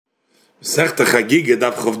Sechta Chagiga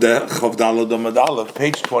Daf Chovdalo Domadala,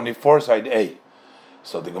 page 24, side A.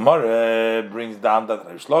 So the Gemara brings down that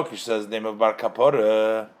Reish Lakish says name of Bar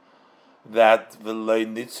Kapora that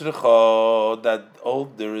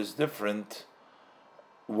there is different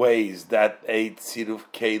ways that a tziruf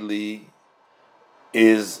keli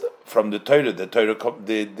is from the Torah. The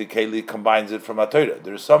keli combines it from a Torah.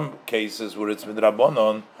 There are some cases where it's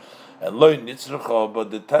midrabanon and loy nitzrucho, but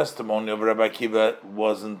the testimony of Rabbi Akiva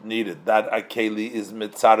wasn't needed. That a keli is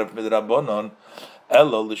mitzaref midrabanon.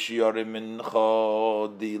 Elo l'shiyare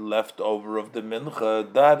mincha, the leftover of the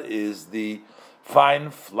mincha, that is the fine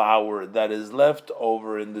flour that is left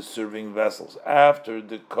over in the serving vessels after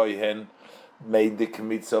the kohen made the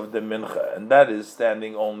kmitza of the mincha, and that is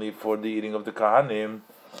standing only for the eating of the kahanim,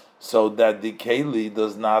 so that the keli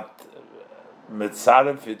does not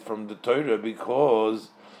mitzaref it from the Torah, because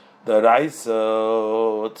the raisa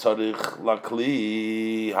tzarich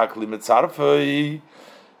lakli hakli mitzarfei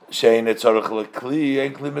shein tzarich lakli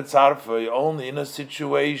enkli mitzarfei, only in a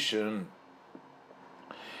situation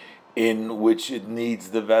in which it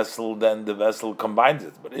needs the vessel, then the vessel combines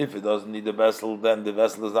it. But if it doesn't need the vessel, then the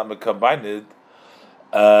vessel does not combine it.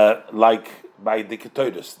 Like by the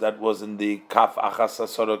Ketoros, that was in the Kaf Achas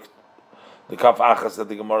Asorok, the Kaf Achas that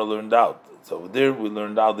the Gemara learned out. So there we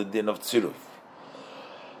learned out the din of Tziruf,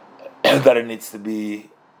 that it needs to be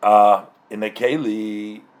in a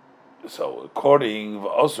keli. So according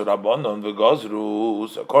also Rabbanon v'Gozru,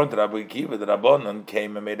 so according to Rabbi Akiva, the Rabbanon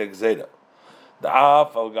came and made a gzera. The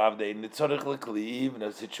Afal Gavde Nitzorich Lekli, in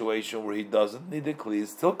a situation where he doesn't need the kli, is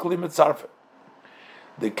still kli mitzarfe.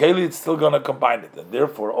 The keli is still going to combine it, and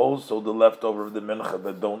therefore also the leftover of the mincha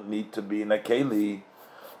that don't need to be in a keli,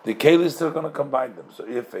 the keli is still going to combine them. So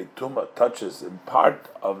if a tumah touches in part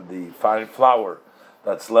of the fine flour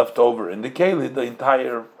that's left over in the keli, the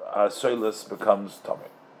entire soilus becomes tummy.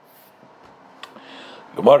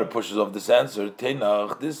 Gemara pushes off this answer.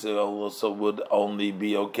 Tenach, this also would only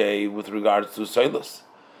be okay with regards to soilus,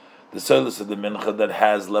 the soilus of the mincha that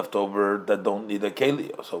has leftover that don't need a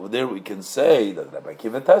keli. So over there we can say that Rabbi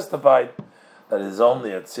Akiva testified that it is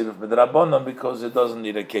only at tziruf midrabanan because it doesn't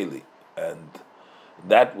need a keli, and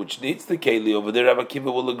that which needs the keli over there, Rabbi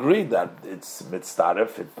Akiva will agree that it's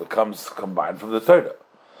mitzaref, it becomes combined from the Torah.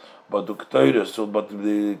 But the Ketoros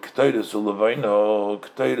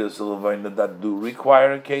that do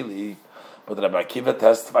require a keli, but Rabbi Akiva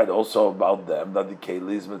testified also about them that the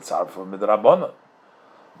keli is mitzaref from midrabanan.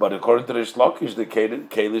 But according to Reish Lakish, the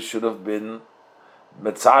keli should have been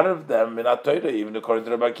mitzaref them in Torah, even according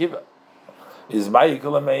to Rabbi Akiva. Is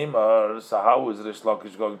Ma'ikul Meimar? So how is Reish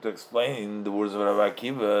Lakish going to explain the words of Rabbi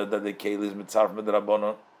Akiva that the keli is mitzaref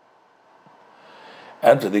midrabanan?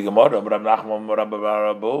 And to the Gemara, Rav Nachman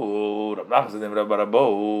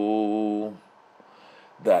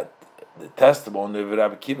that the testimony of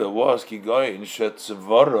Rabbi Akiva was Kigoyin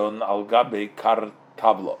Shetzvoron al Gabe Kar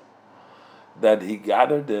Tablo, that he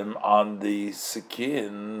gathered them on the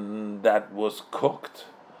skin that was cooked,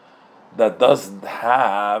 that doesn't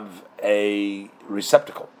have a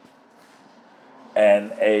receptacle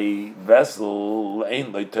and a vessel,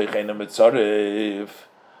 and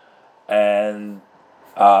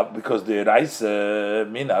because the Raisa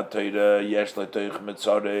Mina Torah Yesh L'Toich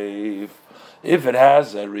Mitzaref, if it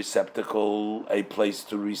has a receptacle, a place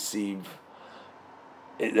to receive,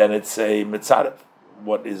 then it's a Mitzaref.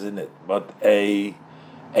 What is in it? But a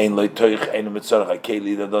Ein L'Toich Ein Mitzaref, a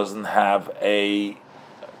keli that doesn't have a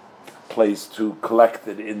place to collect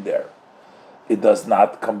it in there, it does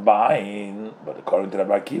not combine. But according to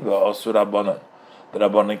Rabbi Akiva, also Rabbanon, the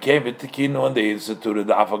Rabbanon came with Tikinu and they instituted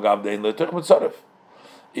the Afagav Ein L'Toich Mitzaref.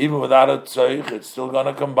 Even without a tzoich, it's still going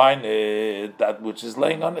to combine it, that which is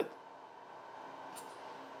laying on it.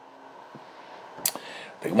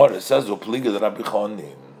 The Gemara says, Rabbi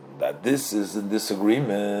Chonin, that this is in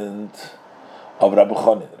disagreement of Rabbi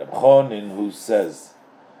Chonin. Rabbi Chonin, who says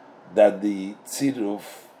that the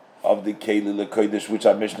tziruf of the keli lekodesh, which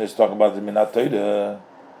our Mishnah is talking about the Minat Torah,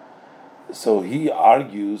 so he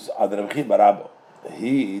argues ad Rabbi Chiya bar Abba.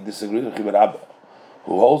 He disagrees with Rabbi Chiya bar Abba,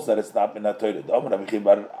 who holds that it's not in a Torah. Rabbi Chiya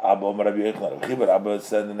bar Abba, Rabbi Chiya bar Abba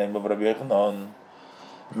said in the name of Rabbi Yochanan,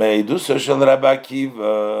 Meidusa shel Rabbi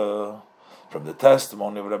Akiva, from the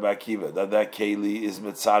testimony of Rabbi Akiva, that keli is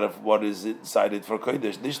mitzaref, what is inside it for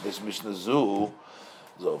kodesh, nishnesh mishnah zu.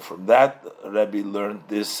 So from that, Rabbi learned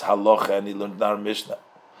this halacha, and he learned our Mishnah.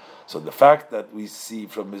 So the fact that we see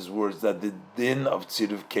from his words that the din of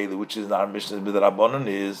tziruf keli, which is in our Mishnah midrabanan,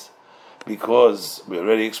 is because we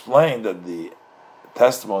already explained that the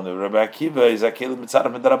testimony of Rabbi Akiva is a keli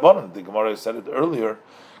mitzaref midrabanan. The Gemara said it earlier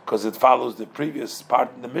because it follows the previous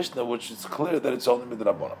part in the Mishnah, which is clear that it's only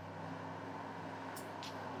midrabanan.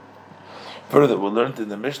 Further, we learned in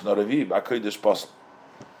the Mishnah Revi Bakoidesh Posel.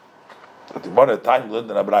 At the modern time, we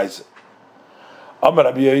learned in Abraisa. Amar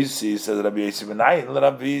Rabbi Yosi says Rabbi Yosi Menayin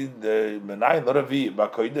L'Ravi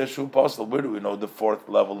Bakoidesh Hu Posel. Where do we know the fourth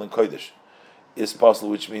level in Kodesh is Posel,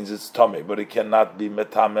 which means it's Tomei, but it cannot be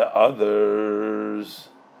Metame others.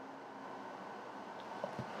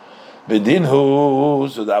 Bedinhu,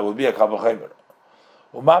 so that would be a Kal V'chomer.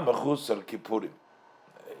 Uma Mechus Al Kippurim.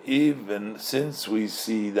 Even since we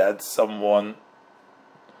see that someone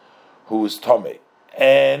who is Tomei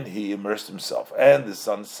and he immersed himself and the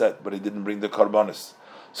sun set, but he didn't bring the karbanis,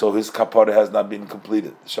 so his kapara has not been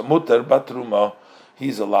completed. Shamuter batruma,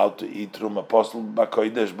 he's allowed to eat truma posel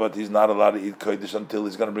bakoidesh, but he's not allowed to eat kodesh until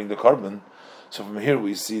he's going to bring the carbon. So from here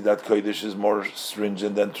we see that kodesh is more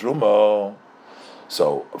stringent than truma.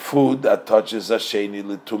 So food that touches a sheni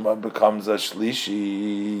lituma becomes a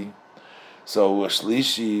shlishi. So a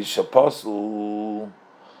shlishi shapasul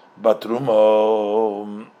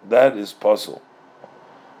batruma, that is pasul.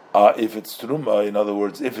 If it's truma, in other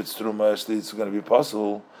words, if it's truma, actually it's going to be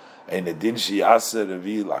pasul. And a din shiaser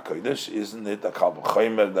revi la kodesh, isn't it a kal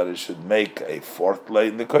v'chomer that it should make a fourth lay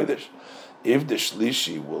in the kodesh? If the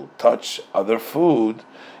shlishi will touch other food,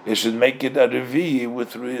 it should make it a revi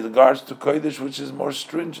with regards to kodesh, which is more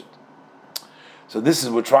stringent. So this is,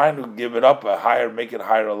 we're trying to give it up a higher, make it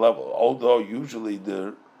higher level. Although usually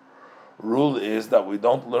the rule is that we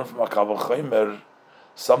don't learn from a kal v'chomer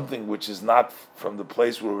something which is not from the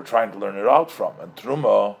place where we're trying to learn it out from. And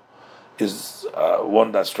truma is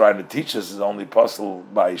one that's trying to teach us is only possible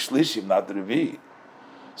by shlishim, not the revi.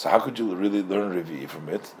 So how could you really learn revi from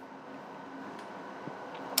it?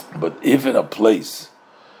 But if in a place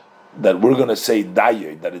that we're going to say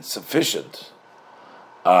daye, that it's sufficient,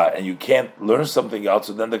 and you can't learn something else,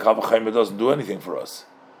 so then the kal v'chomer doesn't do anything for us.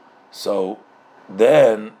 So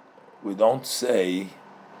then we don't say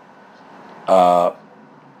daye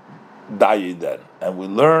then, and we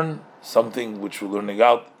learn something which we're learning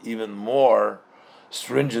out even more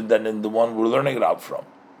stringent than in the one we're learning it out from.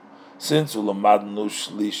 Since ulamadnu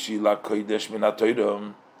shlishi la kodesh min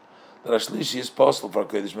ha'torah, that a shlishi is possible for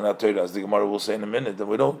kodesh min ha'torah, as the Gemara will say in a minute, and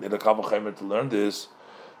we don't need a kal v'chomer to learn this.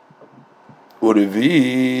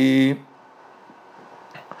 Urevi,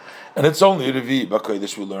 and it's only revi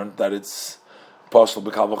b'kodesh we learned that it's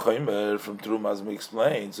possible b'kal v'chomer from Truma, as we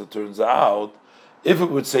explained. So it turns out, if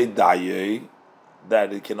it would say daye,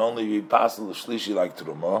 that it can only be possible shlishi like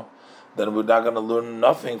Truma, then we're not going to learn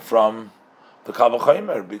nothing from the kal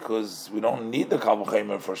v'chomer, because we don't need the kal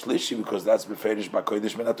v'chomer for shlishi, because that's beferish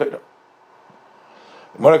b'kodesh min ha'torah.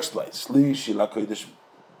 More explains shlishi la kodesh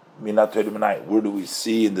min ha'torah minai. Where do we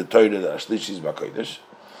see in the Torah that shlishi is b'kodesh?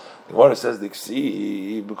 The Gemara says the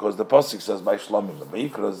ksi, because the pasuk says by shlomim the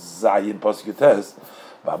mikra zayin pasuk tes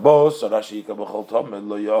v'abos orashi yika b'chol tomid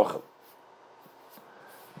lo yochel,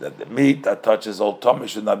 that the meat that touches all tomei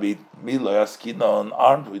should not be milo yaskinon.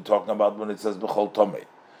 Aren't we talking about when it says b'chol tomei?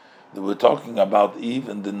 We're talking about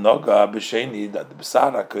even the noga b'sheni, that the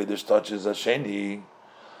b'sara kodesh touches a sheni,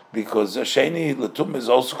 because a sheni letum is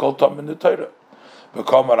also called tomei in the Torah.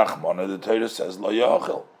 V'kama rachmana, the Torah says lo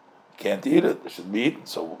yochel, can't eat it, it should be eaten.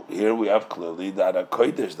 So here we have clearly that a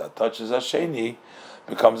kodesh that touches a sheni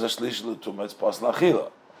becomes a shlish letum, it's pas lachila.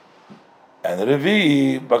 And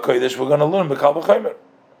revi b'kodesh we're going to learn b'kal v'chomer.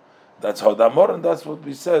 That's how Damor, and that's what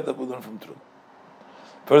we said that we learn from Truma.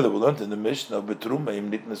 Further, we learned in the Mishnah, Betruma im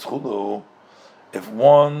nitnes chulu, if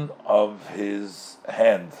one of his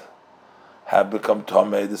hand had become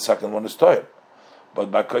Tomei, the second one is Toyer. But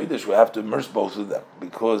by Kodesh, we have to immerse both of them,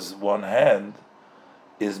 because one hand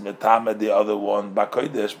is Metame, the other one by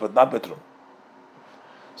Kodesh, but not Betrum.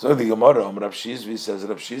 So the Gemara, Rav Shizvi says,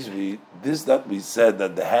 Rav Shizvi, this that we said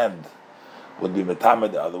that the hand would be Metame,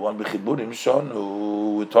 the other one, B'chiburim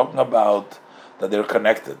Shonu, we're talking about that they're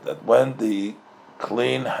connected, that when the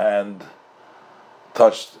clean hand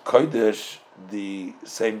touched Kodesh, the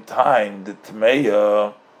same time the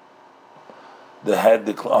Tmeya, the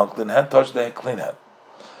unclean hand touched the clean hand.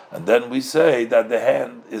 And then we say that the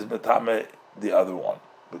hand is Metame, the other one,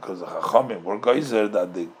 because the Chachamim were geyser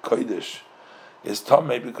that the Kodesh is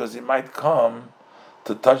Tameh, because he might come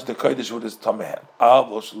to touch the Kodesh with his Tameh hand.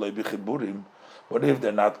 What if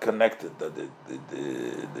they're not connected? That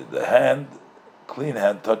the hand, clean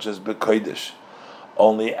hand, touches the Kodesh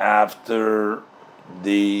only after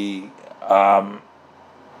the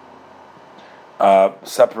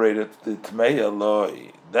separated the Tmeya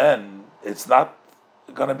loy, then it's not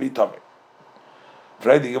going to be Tameh.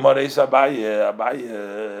 Fredi Gemara is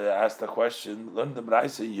Abaye asked a question. Learn the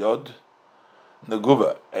Braisa Yod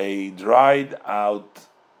Neguva, a dried out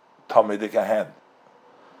Tameh hand.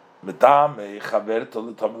 Metame chaver to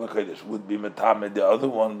l'tamei l'kodesh would be metame the other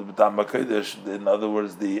one, the metame kodesh. In other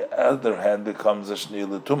words, the other hand becomes a shni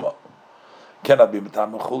l'tuma. Cannot be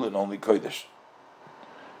metame chulin, only kodesh,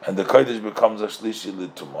 and the kodesh becomes a shlishi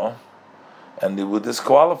l'tuma, and it would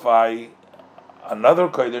disqualify another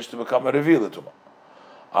kodesh to become a revi l'tuma.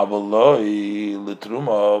 Avaloi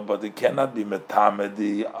l'truma, but it cannot be metame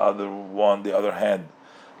the other one, the other hand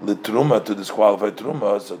l'truma to disqualify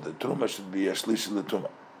truma. So the truma should be a shlishi l'tuma.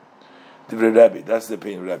 Rabbi, that's the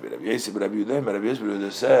opinion of Rabbi. Rabbi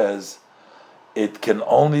Yisrael says it can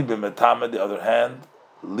only be metame the other hand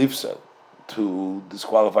lifsel to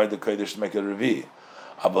disqualify the kodesh to make a revi.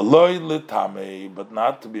 Avaloi l'tame, but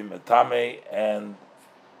not to be metame and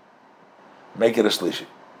make it a shlishi.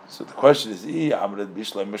 So the question is, if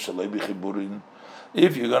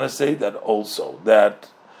you're going to say that also, that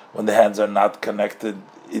when the hands are not connected,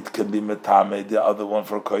 it can be metame the other one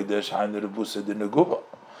for kodesh hainu rebusa de neguva.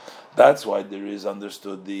 That's why there is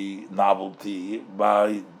understood the novelty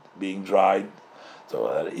by being dried. So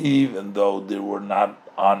that even though they were not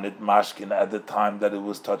on it mashkin at the time that it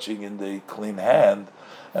was touching in the clean hand,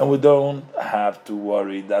 and we don't have to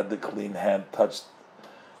worry that the clean hand touched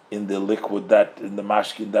in the liquid that in the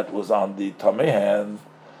mashkin that was on the tamei hand.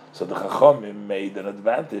 So the Chachamim made an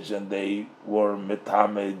advantage, and they were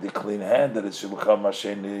metame the clean hand that it should become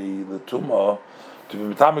masheni l'tuma to be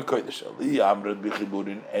metame kodesh.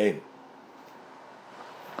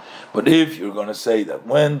 But if you're going to say that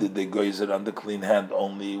when did they geyser on the clean hand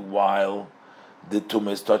only while the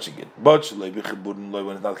tumah is touching it, but when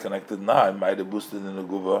it's not connected, now it might have boosted in the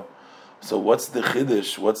guva. So what's the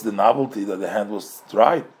chiddush? What's the novelty that the hand was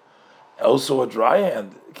dried? Also, a dry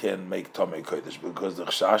hand can make tamei kodesh because the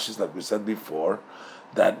chashash is, like we said before,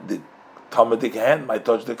 that the tamadik hand might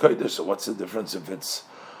touch the kodesh. So what's the difference if it's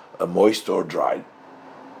moist or dried?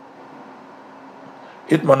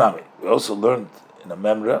 Itmanami. We also learned in a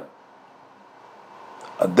memra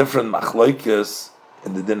a different machlokes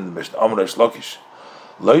in the din of the Mishnah. Amar Shlokish,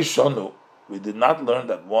 Lo shonu. We did not learn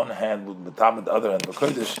that one hand would metam the other hand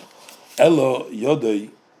b'kodesh. Elo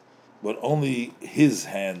yodei, but only his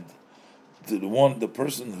hand, the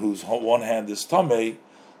person whose one hand is tamei,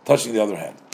 touching the other hand.